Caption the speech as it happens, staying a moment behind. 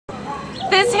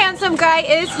awesome guy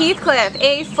is Heathcliff,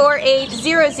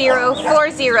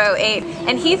 A4800408.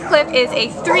 And Heathcliff is a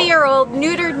 3-year-old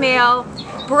neutered male,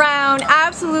 brown,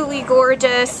 absolutely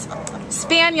gorgeous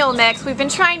spaniel mix. We've been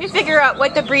trying to figure out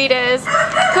what the breed is.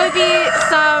 Could be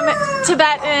some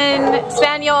Tibetan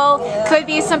Spaniel, could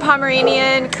be some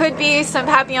Pomeranian, could be some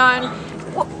Papillon.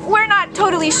 We're not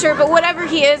totally sure, but whatever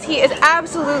he is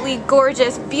absolutely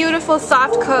gorgeous, beautiful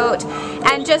soft coat,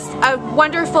 and just a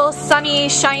wonderful, sunny,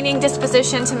 shining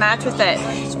disposition to match with it.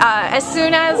 As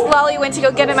soon as Lolly went to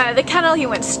go get him out of the kennel, he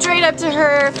went straight up to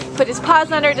her, put his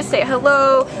paws on her to say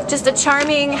hello. Just a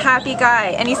charming, happy guy.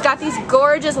 And he's got these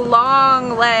gorgeous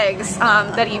long legs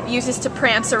that he uses to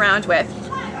prance around with.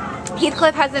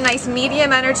 Heathcliff has a nice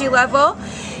medium energy level.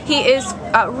 He is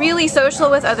really social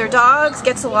with other dogs,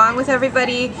 gets along with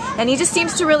everybody, and he just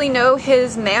seems to really know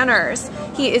his manners.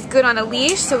 He is good on a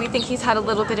leash, so we think he's had a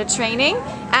little bit of training.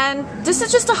 And this is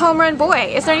just a home run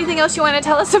boy. Is there anything else you want to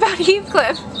tell us about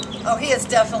Heathcliff? Oh, he is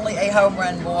definitely a home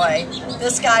run boy.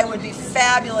 This guy would be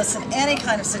fabulous in any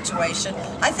kind of situation.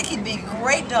 I think he'd be a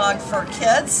great dog for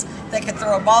kids. They could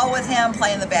throw a ball with him,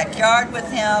 play in the backyard with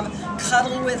him,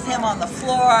 cuddle with him on the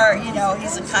floor. You know,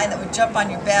 he's the kind that would jump on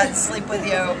your bed, sleep with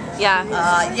you. Yeah.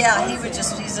 Yeah, he's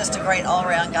just a great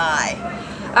all-around guy.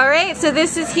 All right, so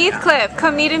this is Heathcliff.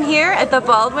 Come meet him here at the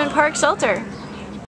Baldwin Park Shelter.